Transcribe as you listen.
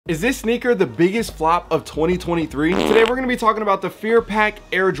Is this sneaker the biggest flop of 2023? Today we're gonna be talking about the Fear Pack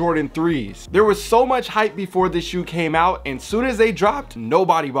Air Jordan 3s. There was so much hype before this shoe came out, and soon as they dropped,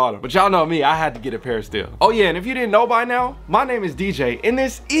 nobody bought them. But y'all know me, I had to get a pair still. Oh yeah, and if you didn't know by now, my name is DJ, and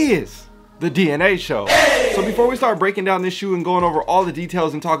this is the DNA show. So before we start breaking down this shoe and going over all the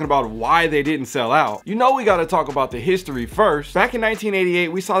details and talking about why they didn't sell out, you know we gotta talk about the history first. Back in 1988,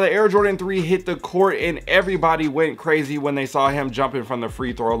 we saw the Air Jordan 3 hit the court and everybody went crazy when they saw him jumping from the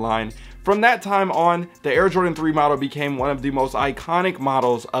free throw line. From that time on, the Air Jordan 3 model became one of the most iconic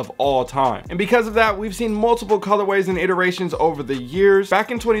models of all time. And because of that, we've seen multiple colorways and iterations over the years.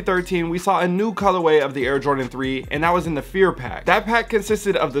 Back in 2013, we saw a new colorway of the Air Jordan 3, and that was in the Fear Pack. That pack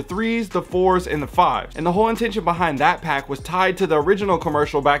consisted of the 3s, the 4s, and the 5s. And the whole intention behind that pack was tied to the original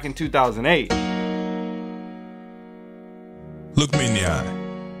commercial back in 2008. Look me in the eye.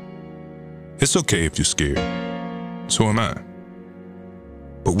 It's okay if you're scared. So am I.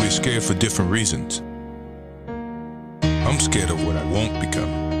 But we're scared for different reasons. I'm scared of what I won't become.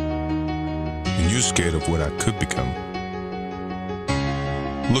 And you're scared of what I could become.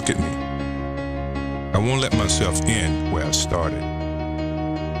 Look at me. I won't let myself end where I started.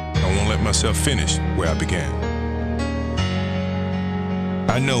 I won't let myself finish where I began.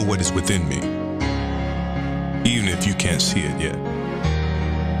 I know what is within me, even if you can't see it yet.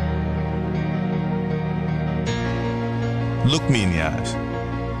 Look me in the eyes.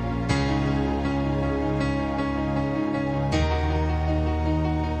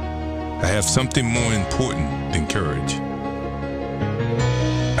 I have something more important than courage.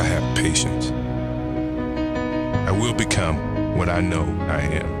 I have patience. I will become what I know I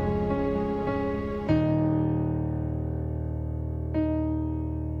am.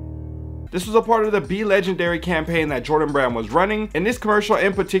 This was a part of the Be Legendary campaign that Jordan Brand was running, and this commercial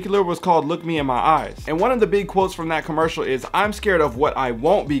in particular was called Look Me in My Eyes. And one of the big quotes from that commercial is, "I'm scared of what I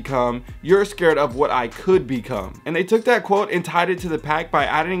won't become, you're scared of what I could become." And they took that quote and tied it to the pack by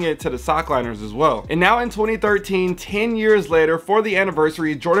adding it to the sock liners as well. And now in 2013, 10 years later, for the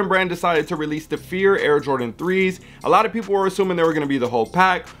anniversary, Jordan Brand decided to release the Fear Air Jordan 3s. A lot of people were assuming they were going to be the whole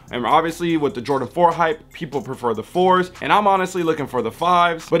pack, and obviously with the Jordan 4 hype, people prefer the 4s, and I'm honestly looking for the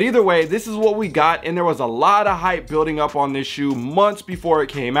 5s. But either way, this is what we got, and there was a lot of hype building up on this shoe months before it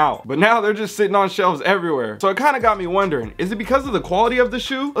came out. But now they're just sitting on shelves everywhere. So it kind of got me wondering, is it because of the quality of the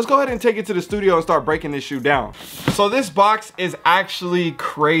shoe? Let's go ahead and take it to the studio and start breaking this shoe down. So this box is actually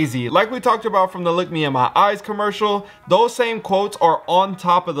crazy. Like we talked about from the Look Me in My Eyes commercial, those same quotes are on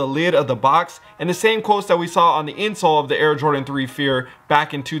top of the lid of the box, and the same quotes that we saw on the insole of the Air Jordan 3 Fear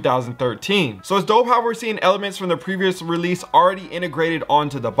back in 2013. So it's dope how we're seeing elements from the previous release already integrated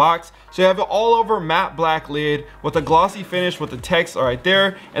onto the box. So you have an all over matte black lid with a glossy finish with the text right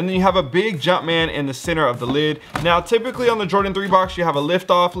there, and then you have a big Jumpman in the center of the lid. Now typically on the Jordan 3 box you have a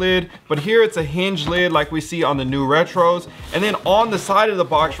lift off lid, but here it's a hinge lid like we see on the new retros. And then on the side of the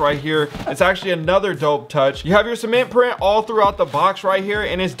box right here, it's actually another dope touch. You have your cement print all throughout the box right here,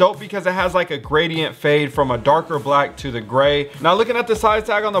 and it's dope because it has like a gradient fade from a darker black to the gray. Now looking at the size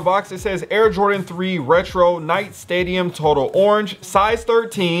tag on the box, it says Air Jordan 3 Retro Night Stadium Total Orange, size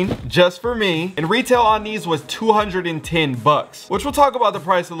 13, just for me. And retail on these was 210 bucks, which we'll talk about the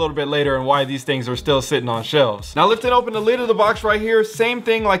price a little bit later and why these things are still sitting on shelves. Now lifting open the lid of the box right here, same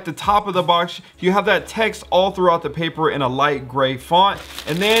thing like the top of the box. You have that text all throughout the paper in a light gray font,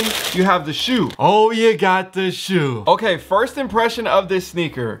 and then you have the shoe. Oh, you got the shoe. Okay, first impression of this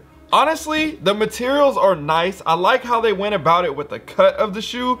sneaker. Honestly, the materials are nice. I like how they went about it with the cut of the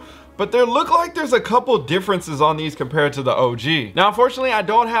shoe, but there look like there's a couple differences on these compared to the OG. Now, unfortunately, I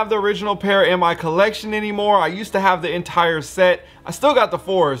don't have the original pair in my collection anymore. I used to have the entire set. I still got the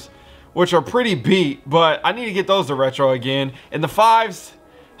 4s, which are pretty beat, but I need to get those to retro again. And the 5s,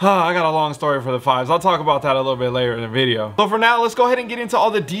 I got a long story for the 5s. I'll talk about that a little bit later in the video. So for now, let's go ahead and get into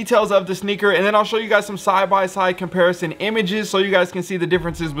all the details of the sneaker, and then I'll show you guys some side-by-side comparison images so you guys can see the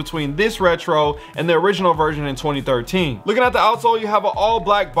differences between this retro and the original version in 2013. Looking at the outsole, you have an all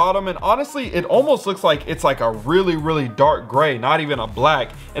black bottom, and honestly, it almost looks like it's like a really, really dark gray, not even a black.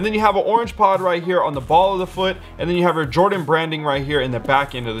 And then you have an orange pod right here on the ball of the foot, and then you have your Jordan branding right here in the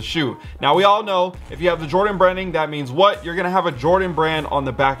back end of the shoe. Now, we all know if you have the Jordan branding, that means what? You're gonna have a Jordan brand on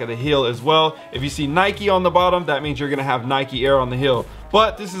the back of the heel as well. If you see Nike on the bottom, that means you're gonna have Nike Air on the heel.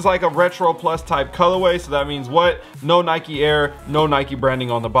 But this is like a retro plus type colorway, so that means what? No Nike Air, no Nike branding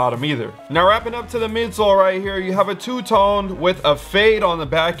on the bottom either. Now wrapping up to the midsole right here, you have a two-toned with a fade on the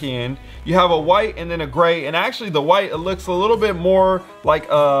back end. You have a white and then a gray, and actually the white, it looks a little bit more like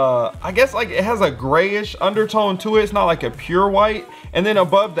I guess like it has a grayish undertone to it. It's not like a pure white. And then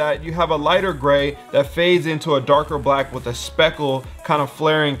above that, you have a lighter gray that fades into a darker black with a speckle kind of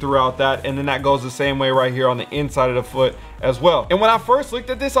flaring throughout that. And then that goes the same way right here on the inside of the foot as well. And when I first looked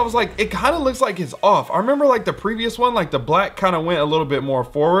at this, I was like, it kind of looks like it's off. I remember like the previous one, like the black kind of went a little bit more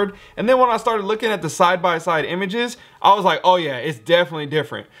forward. And then when I started looking at the side-by-side images, I was like, oh yeah, it's definitely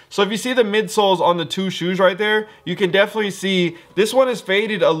different. So if you see the midsoles on the two shoes right there, you can definitely see this one is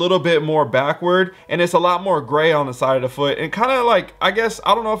faded a little bit more backward, and it's a lot more gray on the side of the foot. And kind of like, I guess,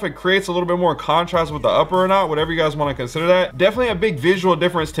 I don't know if it creates a little bit more contrast with the upper or not, whatever you guys want to consider that. Definitely a big visual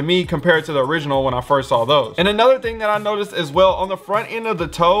difference to me compared to the original when I first saw those. And another thing that I noticed as well, on the front end of the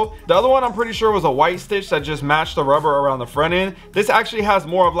toe, the other one I'm pretty sure was a white stitch that just matched the rubber around the front end. This actually has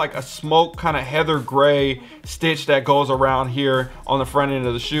more of like a smoke kind of heather gray stitch that goes around here on the front end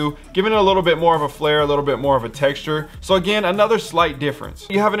of the shoe, giving it a little bit more of a flare, a little bit more of a texture. So again, another slight difference.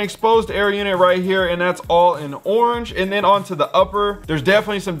 You have an exposed air unit right here, and that's all in orange. And then onto the upper, there's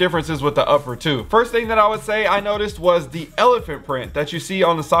definitely some differences with the upper too. First thing that I would say I noticed was the elephant print that you see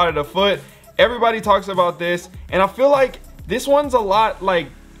on the side of the foot. Everybody talks about this, and I feel like this one's a lot, like,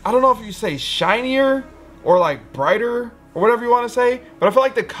 I don't know if you say shinier or like brighter or whatever you want to say, but I feel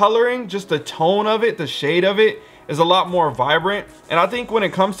like the coloring, just the tone of it, the shade of it is a lot more vibrant. And I think when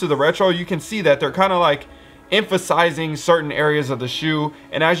it comes to the retro, you can see that they're kind of like emphasizing certain areas of the shoe.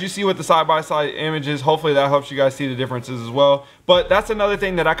 And as you see with the side-by-side images, hopefully that helps you guys see the differences as well. But that's another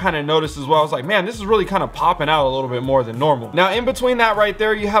thing that I kind of noticed as well. I was like, man, this is really kind of popping out a little bit more than normal. Now in between that right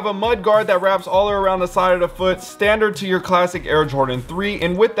there, you have a mud guard that wraps all around the side of the foot, standard to your classic Air Jordan 3.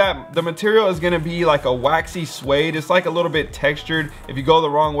 And with that, the material is going to be like a waxy suede. It's like a little bit textured. If you go the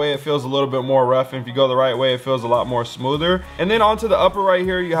wrong way, it feels a little bit more rough, and if you go the right way, it feels a lot more smoother. And then onto the upper right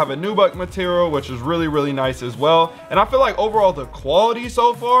here, you have a nubuck material, which is really, really nice as well. And I feel like overall the quality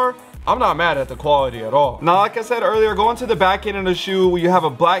so far, I'm not mad at the quality at all. Now, like I said earlier, going to the back end of the shoe, you have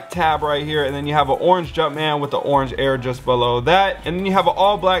a black tab right here, and then you have an orange Jumpman with the orange air just below that. And then you have an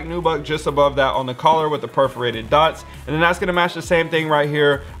all black nubuck just above that on the collar with the perforated dots. And then that's gonna match the same thing right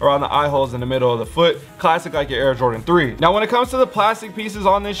here around the eye holes in the middle of the foot. Classic like your Air Jordan 3. Now, when it comes to the plastic pieces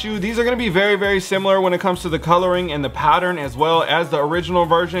on this shoe, these are gonna be very, very similar when it comes to the coloring and the pattern as well as the original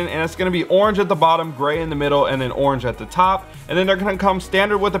version. And it's gonna be orange at the bottom, gray in the middle, and then orange at the top. And then they're gonna come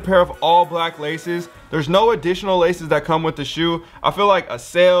standard with a pair of all black laces. There's no additional laces that come with the shoe. I feel like a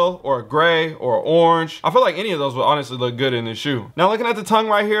sail or a gray or orange, I feel like any of those would honestly look good in this shoe. Now looking at the tongue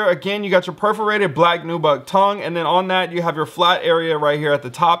right here, again, you got your perforated black nubuck tongue, and then on that you have your flat area right here at the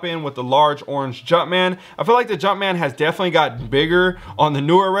top end with the large orange Jumpman. I feel like the Jumpman has definitely gotten bigger on the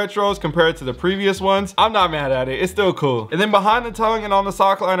newer retros compared to the previous ones. I'm not mad at it, it's still cool. And then behind the tongue and on the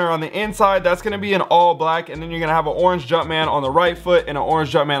sock liner on the inside, that's gonna be an all black, and then you're gonna have an orange Jumpman on the right foot and an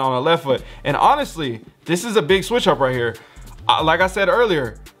orange Jumpman on the left foot. And honestly, this is a big switch up right here. Like I said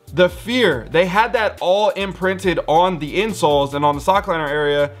earlier, the fear, they had that all imprinted on the insoles and on the sock liner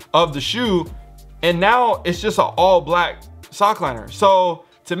area of the shoe, and now it's just an all black sock liner. So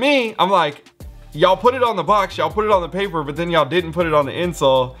to me, I'm like, y'all put it on the box, y'all put it on the paper, but then y'all didn't put it on the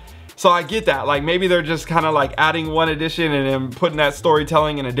insole. So I get that, like maybe they're just kind of like adding one addition and then putting that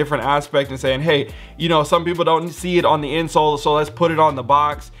storytelling in a different aspect and saying, hey, you know, some people don't see it on the insole, so let's put it on the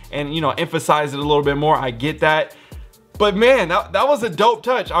box and, you know, emphasize it a little bit more. I get that. But man, that was a dope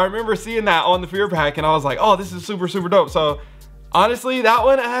touch. I remember seeing that on the Fear Pack and I was like, oh, this is super, super dope. So honestly, that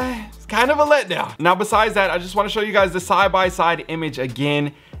one is kind of a letdown. Now, besides that, I just want to show you guys the side-by-side image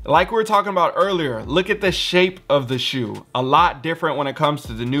again. Like we were talking about earlier, look at the shape of the shoe. A lot different when it comes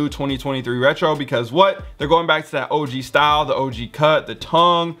to the new 2023 retro, because what? They're going back to that OG style, the OG cut, the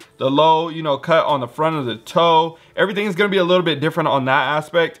tongue, the low, you know, cut on the front of the toe. Everything's gonna be a little bit different on that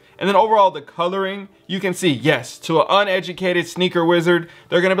aspect. And then overall, the coloring, you can see, yes, to an uneducated sneaker wizard,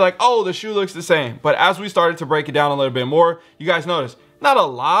 they're gonna be like, oh, the shoe looks the same. But as we started to break it down a little bit more, you guys notice, not a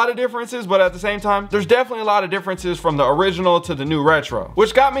lot of differences, but at the same time, there's definitely a lot of differences from the original to the new retro,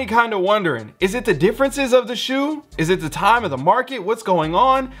 which got me kind of wondering, is it the differences of the shoe? Is it the time of the market? What's going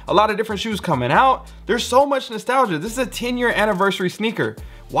on? A lot of different shoes coming out. There's so much nostalgia. This is a 10-year anniversary sneaker.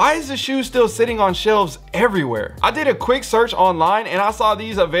 Why is the shoe still sitting on shelves everywhere? I did a quick search online and I saw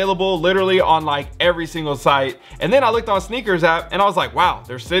these available literally on like every single site. And then I looked on Sneakers app and I was like, wow,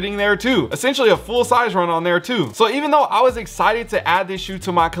 they're sitting there too. Essentially a full size run on there too. So even though I was excited to add this shoe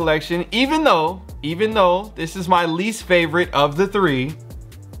to my collection, even though this is my least favorite of the three,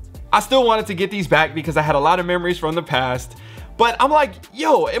 I still wanted to get these back because I had a lot of memories from the past. But I'm like,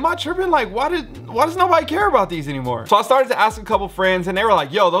 yo, am I tripping? Like, why does nobody care about these anymore? So I started to ask a couple friends and they were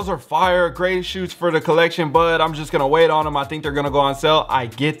like, yo, those are fire, great shoes for the collection, but I'm just gonna wait on them. I think they're gonna go on sale. I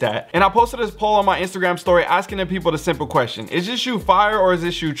get that. And I posted this poll on my Instagram story asking the people the simple question: is this shoe fire or is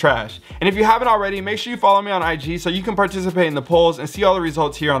this shoe trash? And if you haven't already, make sure you follow me on IG so you can participate in the polls and see all the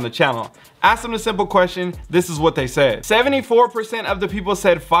results here on the channel. Ask them the simple question. This is what they said. 74% of the people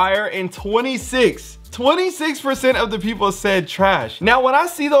said fire and 26% of the people said trash. Now, when I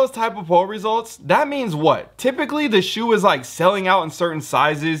see those type of poll results, that means what? Typically, the shoe is like selling out in certain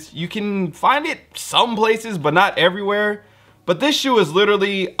sizes. You can find it some places, but not everywhere. But this shoe is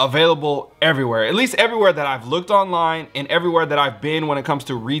literally available everywhere, at least everywhere that I've looked online and everywhere that I've been when it comes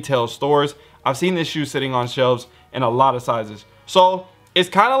to retail stores. I've seen this shoe sitting on shelves in a lot of sizes. So it's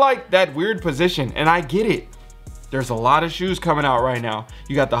kind of like that weird position, and I get it. There's a lot of shoes coming out right now.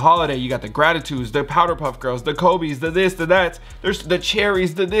 You got the Holiday, you got the Gratitudes, the Powder Puff Girls, the Kobe's, the this, the that. There's the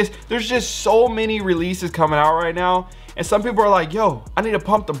Cherries, the this. There's just so many releases coming out right now. And some people are like, yo, I need to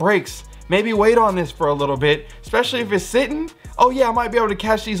pump the brakes. Maybe wait on this for a little bit, especially if it's sitting. Oh yeah, I might be able to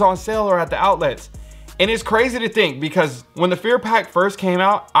catch these on sale or at the outlets. And it's crazy to think, because when the Fear Pack first came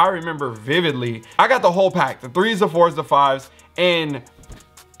out, I remember vividly, I got the whole pack, the 3s, the 4s, the 5s, and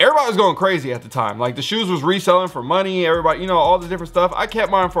everybody was going crazy at the time. Like, the shoes was reselling for money, everybody, you know, all the different stuff. I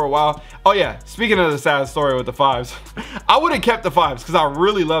kept mine for a while. Oh yeah, speaking of the sad story with the 5s, I would have kept the 5s because I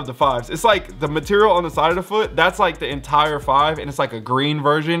really love the 5s. It's like the material on the side of the foot, that's like the entire 5, and it's like a green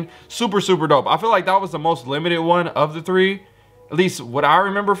version. Super, super dope. I feel like that was the most limited one of the 3, at least what I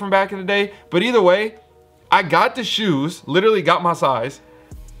remember from back in the day. But either way, I got the shoes, literally got my size.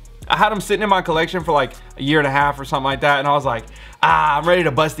 I had them sitting in my collection for like a year and a half or something like that, and I was like, I'm ready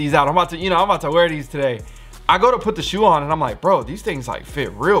to bust these out. I'm about to wear these today. I go to put the shoe on and I'm like, bro, these things like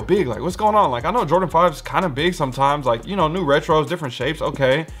fit real big. Like, what's going on? Like, I know Jordan 5's kind of big sometimes, like, you know, new retros, different shapes,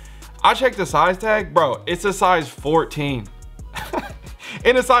 okay. I checked the size tag, bro, it's a size 14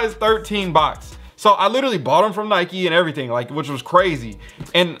 in a size 13 box. So I literally bought them from Nike and everything, like, which was crazy.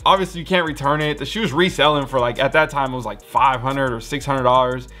 And obviously you can't return it. The shoe's reselling for like, at that time it was like $500 or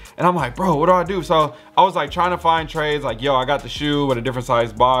 $600. And I'm like, bro, what do I do? So I was like trying to find trades, like, yo, I got the shoe with a different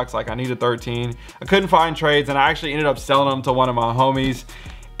size box. Like, I need a 13. I couldn't find trades, and I actually ended up selling them to one of my homies.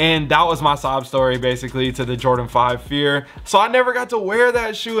 And that was my sob story basically to the Jordan 5 Fear. So I never got to wear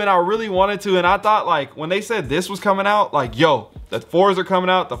that shoe, and I really wanted to. And I thought, like, when they said this was coming out, like, yo, the 4s are coming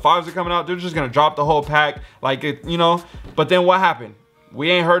out, the 5s are coming out, they're just gonna drop the whole pack, like, it, you know. But then what happened?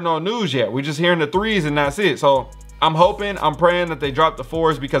 We ain't heard no news yet. We just hearing the 3s and that's it. So I'm hoping, I'm praying that they drop the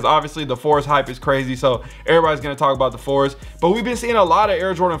 4s, because obviously the 4s hype is crazy, so everybody's gonna talk about the 4s. But we've been seeing a lot of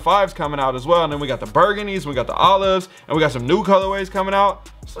Air Jordan 5s coming out as well, and then we got the burgundies, we got the olives, and we got some new colorways coming out.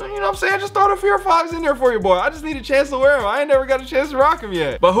 So, you know what I'm saying, just throw the Fear 5s in there for you, boy. I just need a chance to wear them. I ain't never got a chance to rock them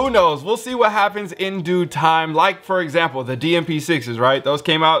yet. But who knows? We'll see what happens in due time. Like, for example, the DMP 6s, right? Those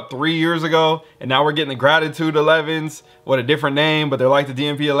came out 3 years ago, and now we're getting the Gratitude 11s with a different name, but they're like the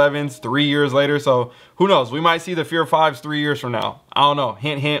DMP 11s 3 years later. So who knows? We might see the Fear 5s 3 years from now. I don't know.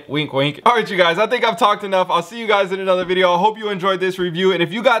 Hint, hint, wink, wink. All right, you guys, I think I've talked enough. I'll see you guys in another video. I hope you enjoyed this review. And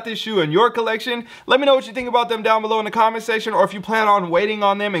if you got this shoe in your collection, let me know what you think about them down below in the comment section, or if you plan on waiting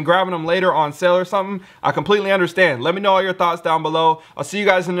on them and grabbing them later on sale or something. I completely understand. Let me know all your thoughts down below. I'll see you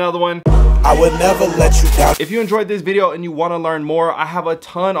guys in another one. I would never let you down. If you enjoyed this video and you want to learn more, I have a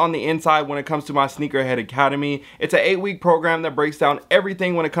ton on the inside when it comes to my Sneakerhead Academy. It's an 8-week program that breaks down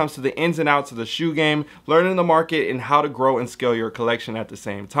everything when it comes to the ins and outs of the shoe game, learning the market and how to grow and scale your collection at the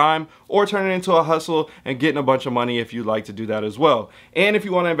same time, or turn it into a hustle and getting a bunch of money if you'd like to do that as well. And if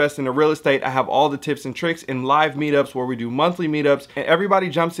you want to invest into real estate, I have all the tips and tricks in live meetups where we do monthly meetups, and everybody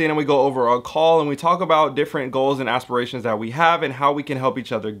jumps in and we go over a call and we talk about different goals and aspirations that we have and how we can help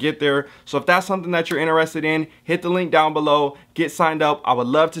each other get there. So if that's something that you're interested in, hit the link down below, get signed up. I would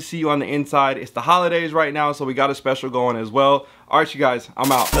love to see you on the inside. It's the holidays right now, so we got a special going as well. All right, you guys, I'm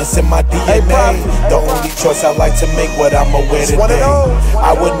out. It's in my DNA. The only choice I like to make, what I'ma wear today.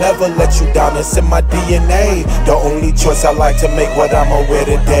 I would never let you down. It's in my DNA. The only choice I like to make, what I'ma wear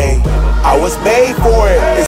today. I was made for it.